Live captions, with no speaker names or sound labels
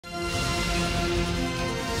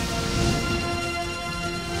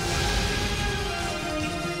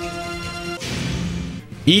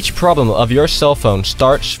Each problem of your cell phone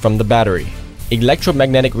starts from the battery.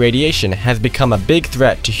 Electromagnetic radiation has become a big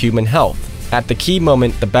threat to human health. At the key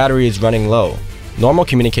moment the battery is running low, normal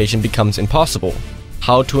communication becomes impossible.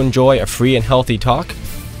 How to enjoy a free and healthy talk?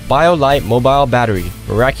 BioLite Mobile Battery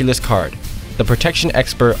Miraculous Card, the protection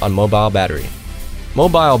expert on mobile battery.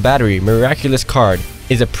 Mobile Battery Miraculous Card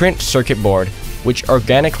is a print circuit board which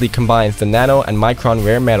organically combines the nano and micron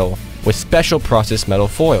rare metal with special processed metal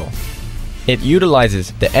foil. It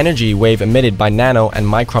utilizes the energy wave emitted by nano and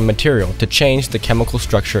micron material to change the chemical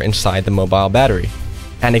structure inside the mobile battery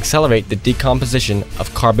and accelerate the decomposition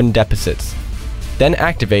of carbon deposits, then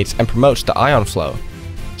activates and promotes the ion flow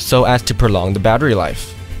so as to prolong the battery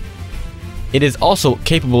life. It is also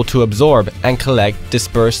capable to absorb and collect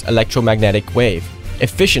dispersed electromagnetic wave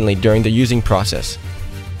efficiently during the using process,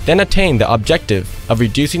 then attain the objective of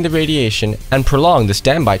reducing the radiation and prolong the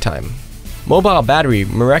standby time. Mobile Battery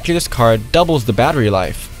Miraculous Card doubles the battery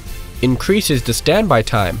life, increases the standby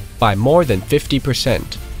time by more than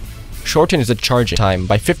 50%, shortens the charging time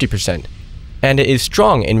by 50%, and it is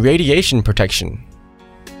strong in radiation protection.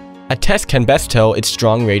 A test can best tell its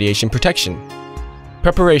strong radiation protection.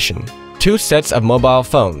 Preparation: 2 sets of mobile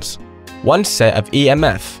phones, 1 set of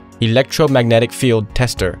EMF, electromagnetic field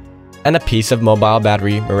tester, and a piece of Mobile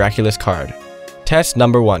Battery Miraculous Card. Test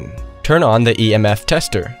number 1. Turn on the EMF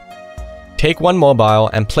tester. Take one mobile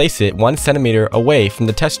and place it 1 centimeter away from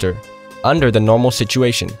the tester, under the normal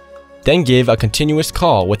situation. Then give a continuous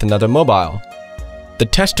call with another mobile. The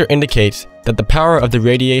tester indicates that the power of the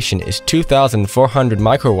radiation is 2,400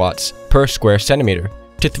 microwatts per square centimeter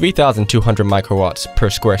to 3,200 microwatts per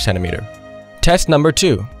square centimeter. Test number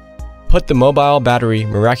 2. Put the Mobile Battery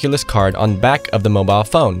Miraculous Card on the back of the mobile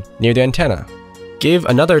phone, near the antenna. Give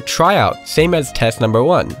another tryout, same as test number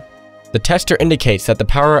 1. The tester indicates that the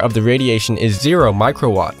power of the radiation is 0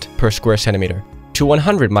 microwatt per square centimeter to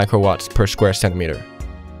 100 microwatts per square centimeter.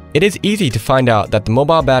 It is easy to find out that the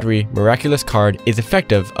Mobile Battery Miraculous Card is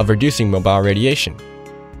effective of reducing mobile radiation.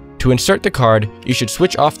 To insert the card, you should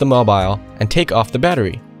switch off the mobile and take off the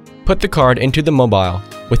battery. Put the card into the mobile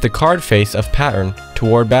with the card face of pattern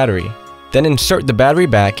toward battery. Then insert the battery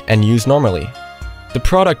back and use normally. The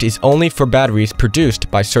product is only for batteries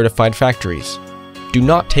produced by certified factories. Do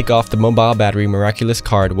not take off the Mobile Battery Miraculous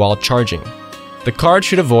Card while charging. The card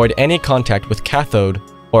should avoid any contact with cathode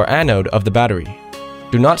or anode of the battery.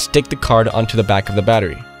 Do not stick the card onto the back of the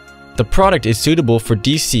battery. The product is suitable for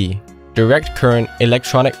DC, direct current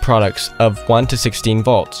electronic products of 1 to 16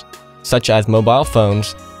 volts, such as mobile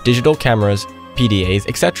phones, digital cameras, PDAs,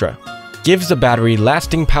 etc. Gives the battery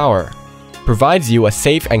lasting power. Provides you a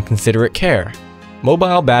safe and considerate care.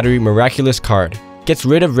 Mobile Battery Miraculous Card gets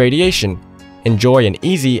rid of radiation. Enjoy an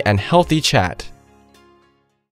easy and healthy chat.